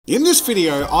In this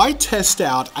video, I test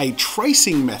out a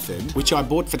tracing method, which I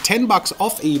bought for 10 bucks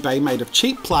off eBay, made of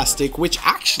cheap plastic, which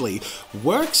actually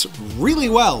works really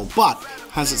well, but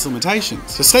has its limitations.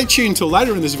 So stay tuned till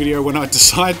later in this video when I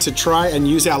decide to try and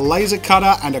use our laser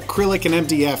cutter and acrylic and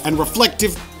MDF and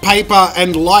reflective paper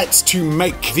and lights to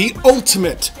make the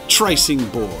ultimate tracing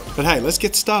board. But hey, let's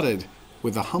get started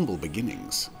with the humble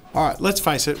beginnings. Alright, let's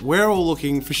face it, we're all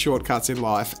looking for shortcuts in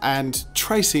life, and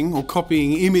tracing or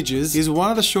copying images is one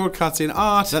of the shortcuts in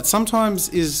art that sometimes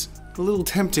is a little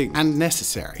tempting and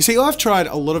necessary. You see, I've tried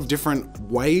a lot of different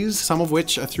ways, some of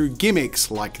which are through gimmicks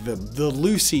like the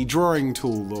Lucy drawing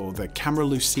tool or the camera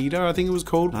lucida, I think it was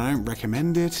called. I don't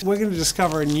recommend it. We're going to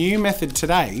discover a new method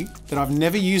today that I've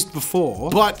never used before,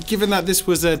 but given that this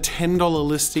was a $10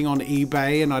 listing on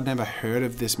eBay and I'd never heard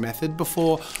of this method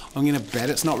before, I'm going to bet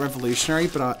it's not revolutionary,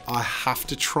 but I have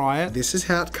to try it. This is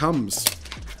how it comes.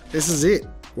 This is it.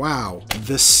 Wow.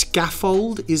 The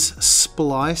scaffold is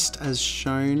spliced as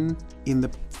shown in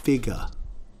the figure.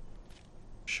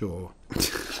 Sure.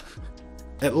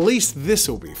 At least this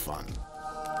will be fun.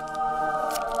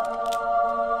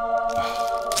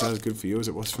 Is that as good for you as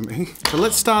it was for me? So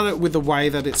let's start it with the way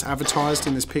that it's advertised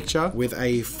in this picture, with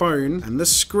a phone and the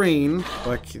screen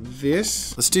like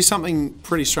this. Let's do something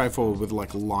pretty straightforward with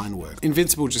like line work.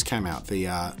 Invincible just came out, the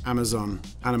Amazon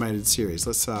animated series.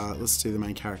 Let's do the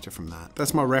main character from that.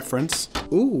 That's my reference.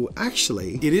 Ooh,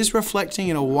 actually, it is reflecting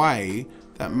in a way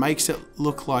that makes it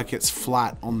look like it's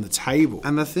flat on the table.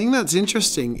 And the thing that's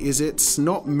interesting is it's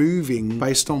not moving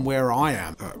based on where I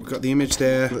am. All right, we've got the image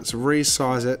there. Let's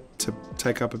resize it to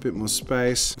take up a bit more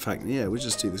space. In fact, yeah, we'll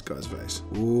just do this guy's face.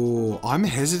 Ooh, I'm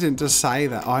hesitant to say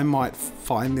that I might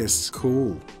find this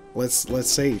cool. Let's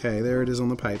see. Okay, there it is on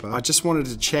the paper. I just wanted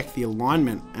to check the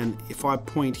alignment, and if I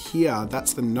point here,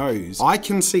 that's the nose. I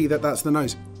can see that that's the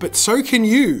nose, but so can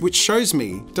you, which shows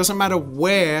me it doesn't matter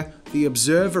where the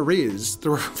observer is,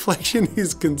 the reflection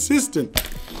is consistent.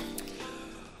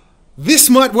 This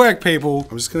might work, people.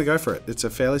 I'm just gonna go for it. It's a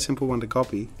fairly simple one to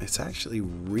copy. It's actually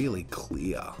really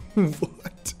clear.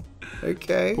 What?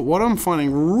 Okay. But what I'm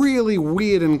finding really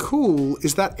weird and cool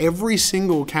is that every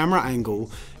single camera angle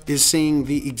is seeing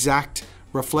the exact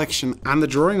reflection and the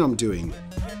drawing I'm doing.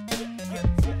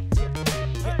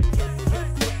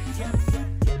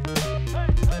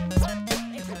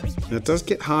 Now, it does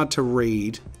get hard to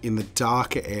read in the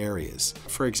darker areas.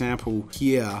 For example,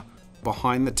 here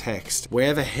behind the text,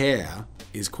 where the hair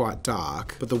is quite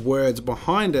dark, but the words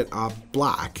behind it are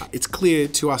black. It's clear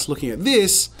to us looking at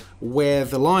this where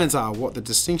the lines are, what the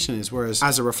distinction is, whereas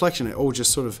as a reflection, it all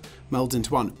just sort of melds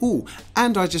into one. Ooh,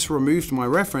 and I just removed my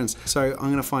reference, so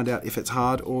I'm gonna find out if it's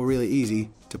hard or really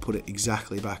easy to put it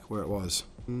exactly back where it was.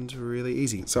 And really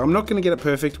easy. So I'm not gonna get it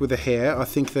perfect with the hair. I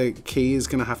think the key is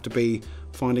gonna have to be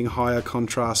finding higher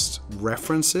contrast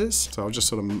references. So I'll just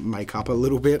sort of make up a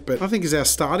little bit, but I think is our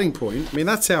starting point. I mean,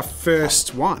 that's our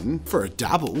first one for a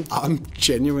double. I'm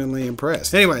genuinely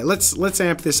impressed. Anyway, let's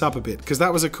amp this up a bit, because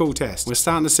that was a cool test. We're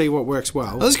starting to see what works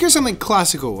well. Let's go something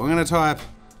classical. I'm gonna type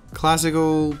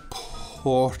classical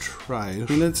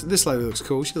portrait. I mean, this lady looks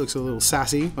cool. She looks a little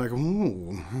sassy. Like,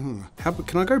 ooh.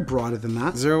 Can I go brighter than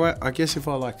that? Is there a way? I guess if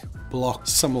I like block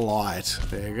some light,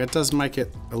 there you go. It does make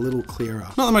it a little clearer.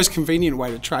 Not the most convenient way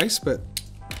to trace, but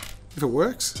if it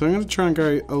works. So I'm gonna try and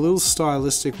go a little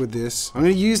stylistic with this. I'm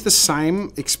gonna use the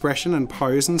same expression and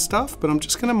pose and stuff, but I'm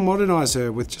just gonna modernize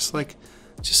her with just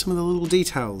some of the little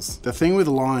details. The thing with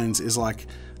lines is like,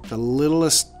 the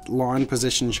littlest line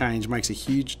position change makes a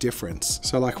huge difference.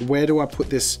 So like, where do I put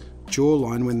this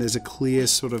jawline when there's a clear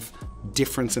sort of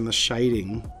difference in the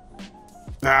shading?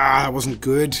 Ah, that wasn't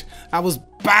good. That was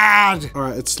bad. All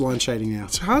right, it's line shading now.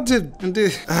 It's hard to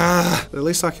do. At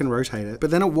least I can rotate it.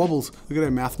 But then it wobbles. Look at her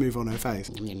mouth move on her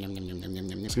face. I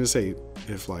was gonna see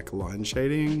if like line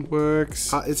shading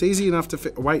works. It's easy enough to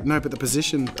fit. Wait, no, but the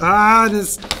position.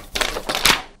 There's.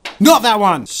 Not that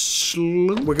one!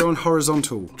 We're going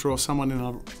horizontal. Draw someone in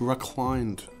a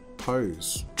reclined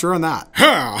pose. Drawing that.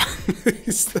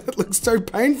 That looks so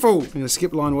painful. I'm gonna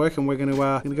skip line work and we're gonna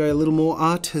go a little more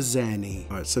artisan-y.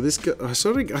 All right, so this guy,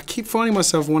 I keep finding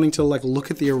myself wanting to like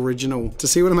look at the original to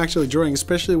see what I'm actually drawing,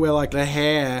 especially where like the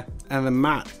hair and the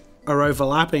matte are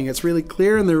overlapping. It's really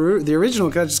clear in the original,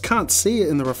 I just can't see it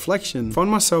in the reflection. I find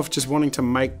myself just wanting to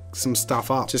make some stuff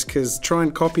up just because try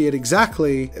and copy it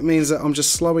exactly, it means that I'm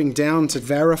just slowing down to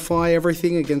verify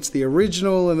everything against the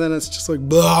original, and then it's just like,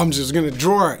 blah, I'm just gonna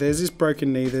draw it. There's this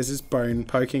broken knee, there's this bone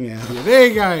poking out. There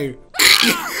you go.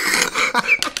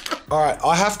 All right,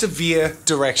 I have to veer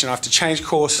direction. I have to change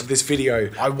course of this video.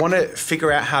 I want to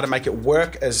figure out how to make it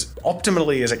work as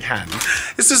optimally as it can.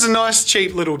 This is a nice,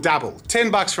 cheap little dabble.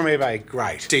 10 bucks from eBay,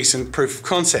 great. Decent proof of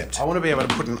concept. I want to be able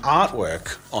to put an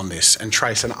artwork on this and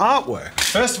trace an artwork.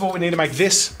 First of all, we need to make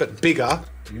this, but bigger.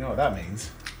 You know what that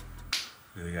means.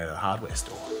 We gotta go to the hardware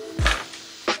store.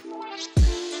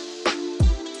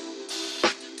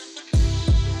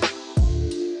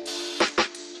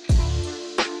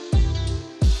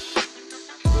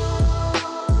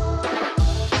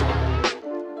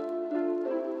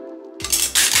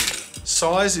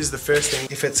 Size is the first thing.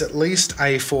 If it's at least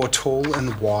A4 tall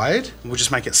and wide, we'll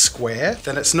just make it square,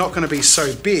 then it's not gonna be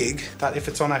so big that if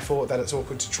it's on A4 that it's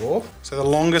awkward to draw. So the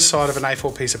longer side of an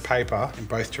A4 piece of paper in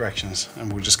both directions,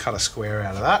 and we'll just cut a square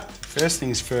out of that. First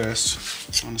things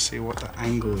first, I wanna see what the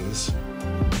angle is.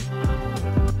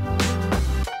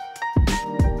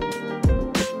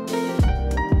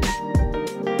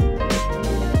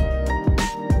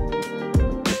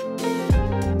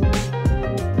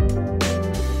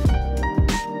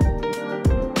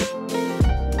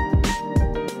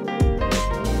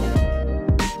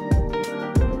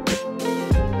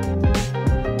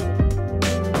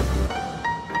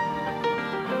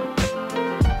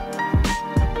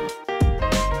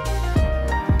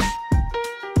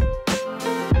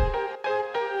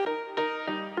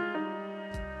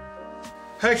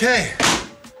 Okay,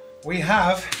 we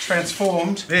have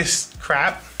transformed this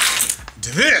crap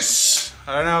to this.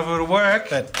 I don't know if it'll work,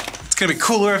 but it's gonna be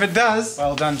cooler if it does.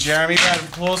 Well done, Jeremy. Round of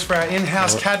applause for our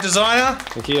in-house CAD designer.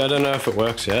 Thank you. I don't know if it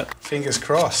works yet. Fingers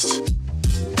crossed.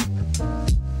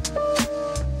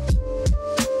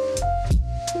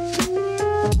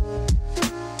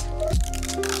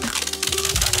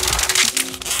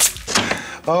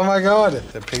 Oh my God,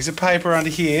 a piece of paper under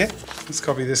here. Let's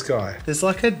copy this guy. There's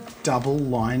like a double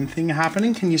line thing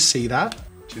happening. Can you see that?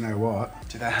 Do you know what?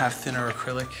 Do they have thinner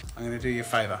acrylic? I'm gonna do you a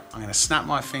favor. I'm gonna snap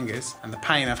my fingers, and the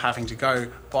pain of having to go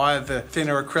buy the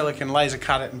thinner acrylic and laser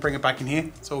cut it and bring it back in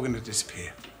here, it's all gonna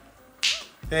disappear.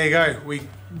 There you go. We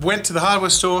went to the hardware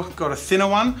store, got a thinner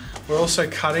one. We're also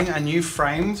cutting a new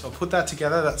frame, so I'll put that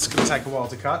together. That's gonna take a while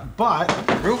to cut. But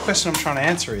the real question I'm trying to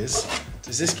answer is,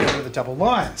 does this get rid of the double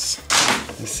lines?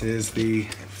 This is the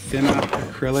thinner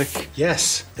acrylic.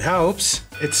 Yes, it helps.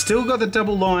 It's still got the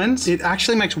double lines. It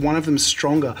actually makes one of them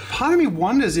stronger. Part of me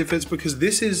wonders if it's because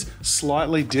this is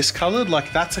slightly discolored,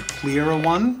 like that's a clearer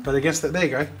one. But I guess that, there you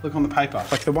go, look on the paper.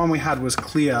 Like the one we had was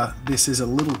clear, this is a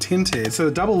little tinted. So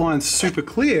the double line's super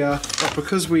clear, but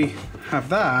because we have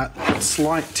that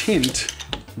slight tint,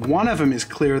 one of them is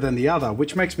clearer than the other,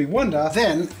 which makes me wonder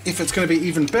then if it's gonna be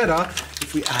even better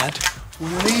if we add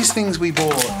one of these things we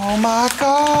bought. Oh my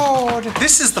God.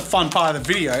 This is the fun part of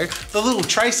the video. The little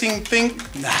tracing thing,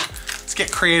 nah. Let's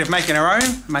get creative, making our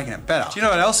own, making it better. Do you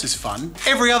know what else is fun?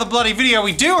 Every other bloody video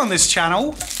we do on this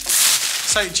channel.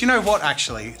 So do you know what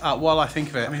actually, while I think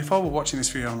of it, I mean, if I were watching this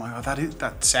video, I'm like, oh,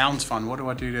 that sounds fun. What do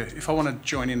I do to, if I want to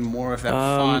join in more of that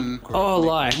fun? Oh,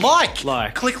 like.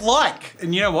 Click like.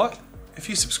 And you know what? If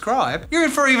you subscribe, you're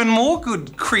in for even more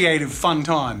good, creative, fun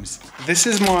times. This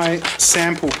is my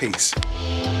sample piece. And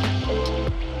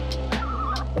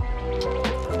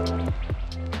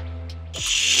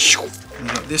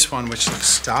you've got this one, which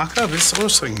looks darker, but it's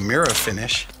also a mirror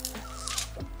finish.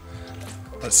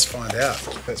 Let's find out.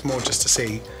 That's more just to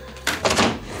see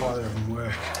if either of them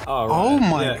work. Oh, right. Oh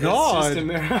my God. It's just a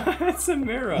mirror. It's a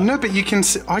mirror. No, but you can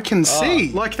see, I can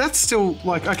see. Like that's still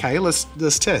like, okay, let's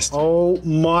test. Oh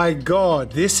my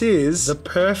God. This is the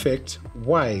perfect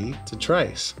way to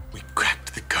trace. We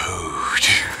cracked the code.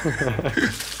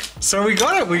 So we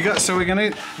got it. So we're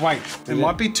gonna, wait, it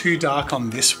might be too dark on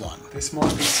this one. This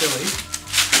might be silly,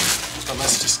 but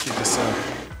let's just give this a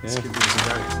go.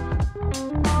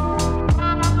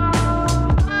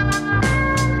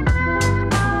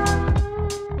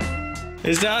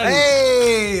 It's done.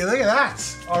 Hey, look at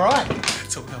that. All right,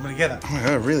 it's all coming together. Oh my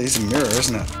God, it really is a mirror,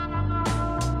 isn't it?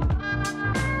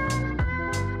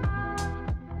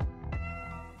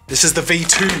 This is the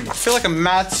V2. I feel like a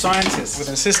mad scientist with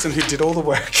an assistant who did all the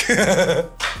work.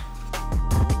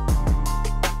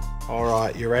 All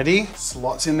right, you ready?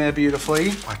 Slots in there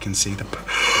beautifully. I can see the paper.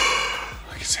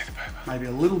 Maybe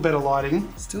a little better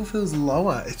lighting. Still feels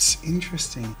lower. It's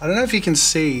interesting. I don't know if you can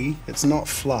see, it's not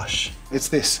flush. It's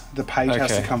this, the page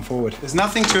has to come forward. There's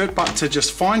nothing to it but to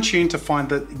just fine tune to find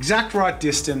the exact right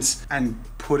distance and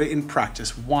put it in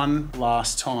practice one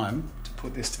last time to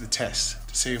put this to the test,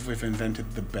 to see if we've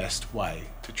invented the best way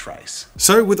to trace.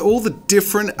 So with all the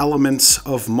different elements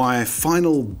of my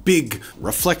final big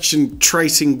reflection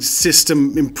tracing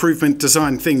system improvement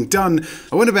design thing done,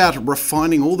 I went about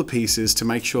refining all the pieces to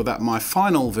make sure that my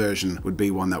final version would be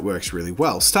one that works really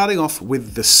well. Starting off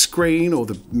with the screen or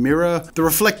the mirror, the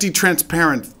reflecty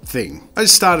transparent thing. I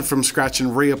just started from scratch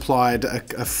and reapplied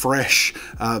a fresh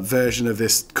version of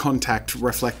this contact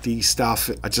reflecty stuff.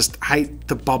 I just hate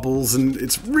the bubbles, and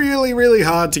it's really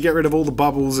hard to get rid of all the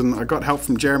bubbles, and I got help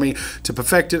from Jeremy to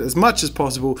perfect it as much as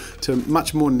possible to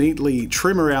much more neatly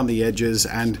trim around the edges,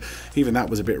 and even that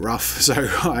was a bit rough, so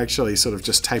I actually sort of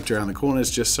just taped around the corners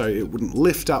just so it wouldn't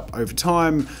lift up over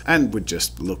time and would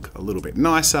just look a little bit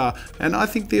nicer, and I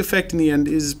think the effect in the end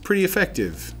is pretty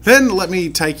effective. Then let me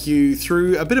take you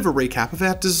through a bit of a recap of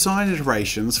our design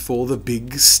iterations for the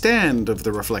big stand of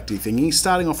the reflecty thingy,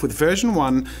 starting off with version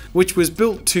 1, which was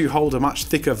built to hold a much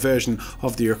thicker version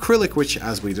of the acrylic, which,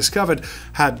 as we discovered,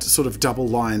 had sort of double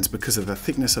lines because of the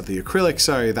thickness of the acrylic,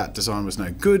 so that design was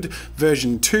no good.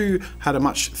 Version 2 had a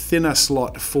much thinner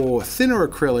slot for thinner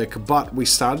acrylic, but we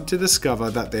started to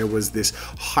discover that there was this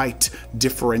height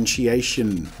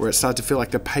differentiation where it started to feel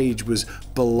like the page was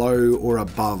below or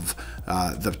above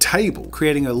the table,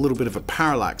 creating a little bit of a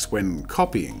parallax when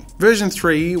copying. Version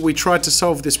 3, we tried to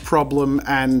solve this problem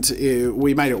and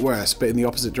we made it worse, but in the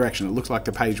opposite direction. It looked like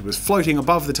the page was floating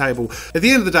above the table. At the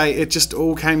end of the day, it just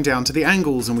all came down to the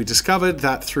angles, and we discovered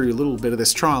that through a little bit of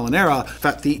this trial and error,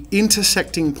 that the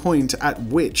intersecting point at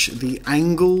which the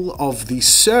angle of the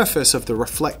surface of the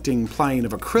reflecting plane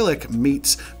of acrylic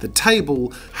meets the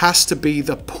table has to be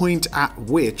the point at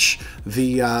which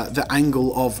the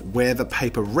angle of where the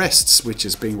paper rests, which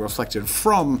is being reflected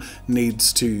from,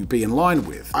 needs to be in line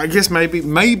with. I guess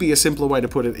maybe a simpler way to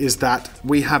put it is that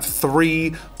we have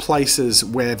 3 places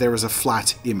where there is a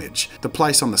flat image. The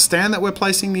place on the stand that we're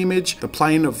placing the image, the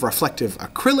plane of reflective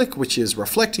acrylic, which is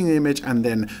reflecting the image, and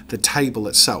then the table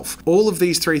itself. All of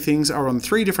these 3 things are on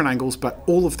 3 different angles, but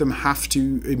all of them have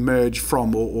to emerge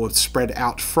from or spread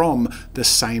out from the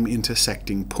same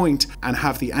intersecting point and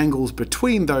have the angles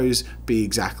between those be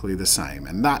exactly the same.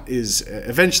 And that is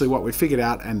eventually what we figured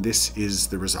out, and this is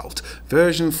the result.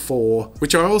 Version 4,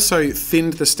 which I also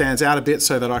thinned the stands out a bit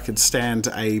so that I could stand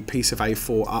a piece of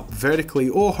A4 up vertically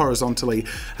or horizontally,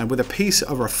 and with a piece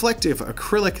of reflective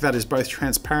acrylic that is both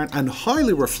transparent and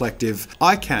highly reflective,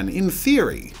 I can, in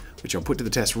theory, which I'll put to the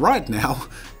test right now,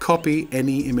 copy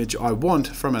any image I want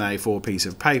from an A4 piece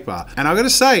of paper. And I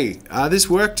gotta say, this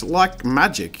worked like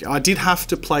magic. I did have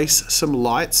to place some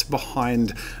lights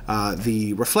behind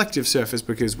the reflective surface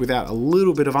because without a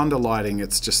little bit of underlighting,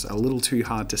 it's just a little too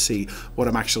hard to see what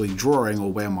I'm actually drawing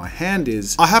or where my hand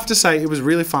is. I have to say, it was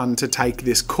really fun to take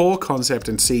this core concept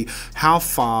and see how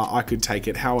far I could take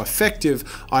it, how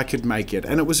effective I could make it.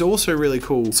 And it was also really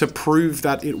cool to prove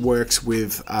that it works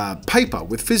with paper,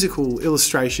 with physical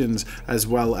illustrations, as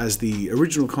well as the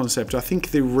original concept. I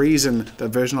think the reason the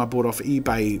version I bought off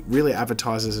eBay really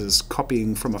advertises as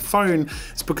copying from a phone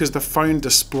is because the phone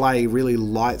display really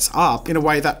lights up in a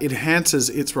way that enhances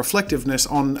its reflectiveness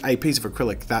on a piece of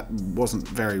acrylic that wasn't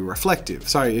very reflective.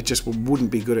 So it just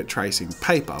wouldn't be good at tracing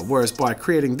paper. Whereas by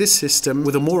creating this system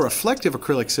with a more reflective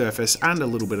acrylic surface and a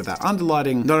little bit of that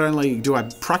underlighting, not only do I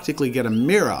practically get a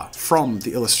mirror from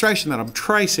the illustration that I'm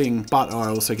tracing, but I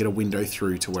also get a window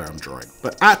through to where I'm drawing.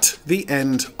 But at the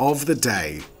end of the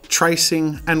day,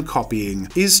 tracing and copying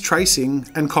is tracing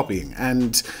and copying,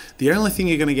 and the only thing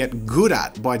you're going to get good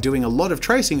at by doing a lot of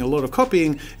tracing, a lot of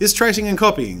copying, is tracing and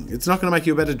copying. It's not going to make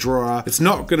you a better drawer. It's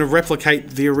not going to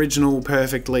replicate the original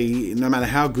perfectly, no matter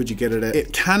how good you get at it.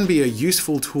 It can be a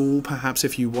useful tool, perhaps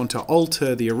if you want to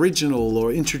alter the original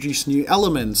or introduce new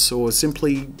elements or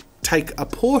simply take a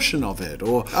portion of it,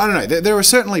 or I don't know, there are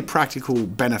certainly practical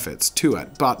benefits to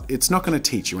it, but it's not going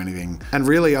to teach you anything. And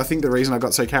really, I think the reason I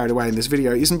got so carried away in this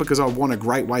video isn't because I want a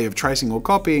great way of tracing or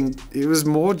copying, it was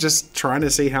more just trying to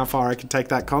see how far I could take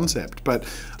that concept. But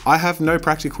I have no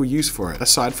practical use for it,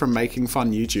 aside from making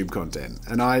fun YouTube content.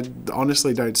 And I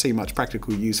honestly don't see much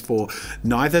practical use for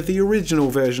neither the original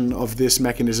version of this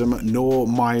mechanism nor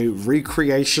my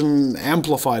recreation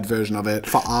amplified version of it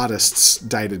for artists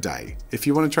day to day. If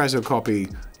you want to trace or copy,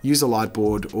 use a light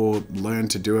board or learn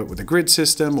to do it with a grid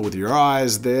system or with your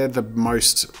eyes. They're the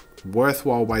most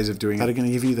worthwhile ways of doing it that are going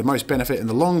to give you the most benefit in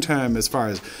the long term as far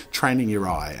as training your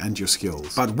eye and your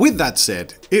skills. But with that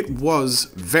said, it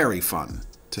was very fun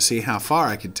to see how far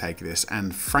I could take this,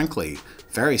 and frankly,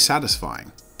 very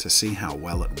satisfying to see how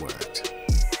well it worked.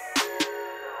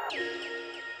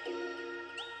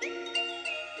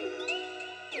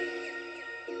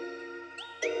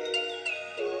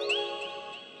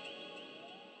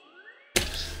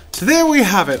 there we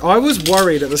have it. I was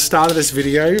worried at the start of this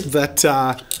video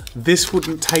that this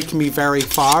wouldn't take me very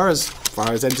far as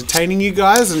entertaining you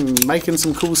guys and making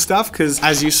some cool stuff, because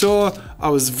as you saw, I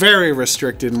was very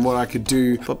restricted in what I could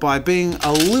do, but by being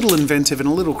a little inventive and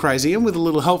a little crazy and with a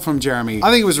little help from Jeremy, I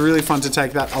think it was really fun to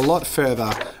take that a lot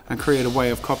further and create a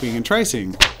way of copying and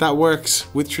tracing that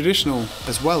works with traditional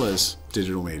as well as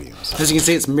digital mediums. As you can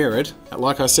see, it's mirrored.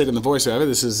 Like I said in the voiceover,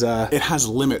 this is it has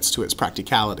limits to its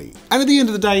practicality. And at the end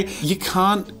of the day, you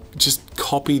can't just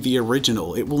copy the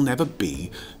original. It will never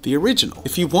be the original.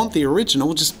 If you want the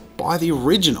original, just buy the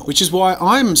original, which is why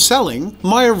I'm selling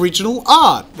my original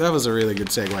art. That was a really good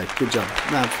segue. Good job.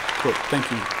 Cool.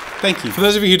 Thank you. Thank you. For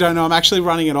those of you who don't know, I'm actually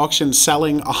running an auction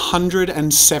selling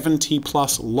 170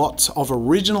 plus lots of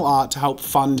original art to help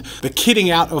fund the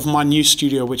kitting out of my new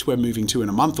studio, which we're moving to in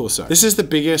a month or so. This is the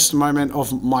biggest moment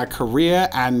of my career,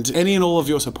 and any and all of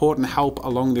your support and help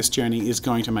along this journey is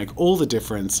going to make all the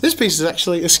difference. This piece is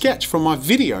actually a sketch from my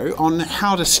video on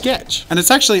how to sketch, and it's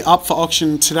actually up for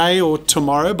auction today or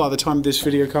tomorrow by the time this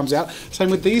video comes out. Same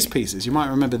with these pieces. You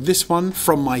might remember this one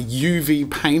from my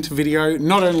UV paint video.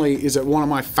 Not only is it one of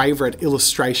my favorite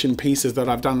illustration pieces that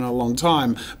I've done in a long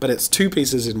time, but it's two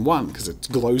pieces in one because it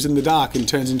glows in the dark and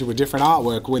turns into a different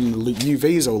artwork when the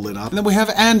UV's all lit up. And then we have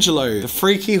Angelo, the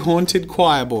freaky haunted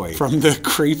choir boy from the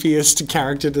creepiest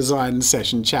character design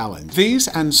session challenge. These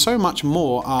and so much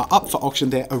more are up for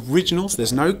auction. They're originals.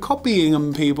 There's no copying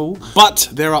them, people. But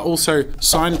there are also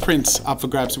signed prints up for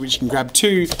grabs, which you can grab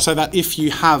too, so that if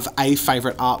you have a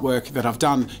favorite artwork that I've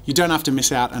done, you don't have to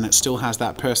miss out, and it still has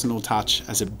that personal touch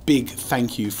as a big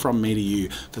thank you from me to you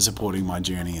for supporting my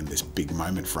journey in this big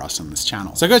moment for us on this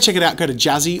channel. So go check it out. Go to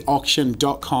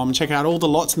jazzyauction.com. Check out all the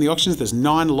lots in the auctions. There's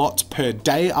 9 lots per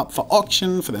day up for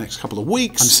auction for the next couple of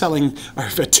weeks. I'm selling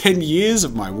over 10 years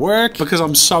of my work because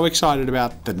I'm so excited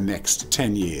about the next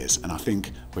 10 years, and I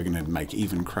think we're going to make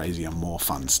even crazier, more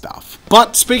fun stuff.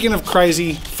 But speaking of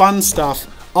crazy, fun stuff,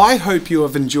 I hope you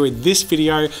have enjoyed this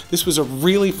video. This was a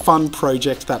really fun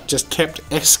project that just kept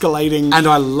escalating, and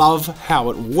I love how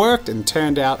it worked and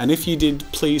turned out. And if you did,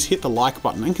 please hit the like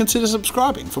button and consider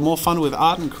subscribing for more fun with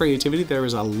art and creativity. There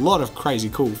is a lot of crazy,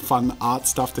 cool, fun art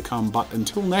stuff to come, but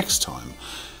until next time,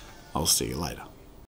 I'll see you later.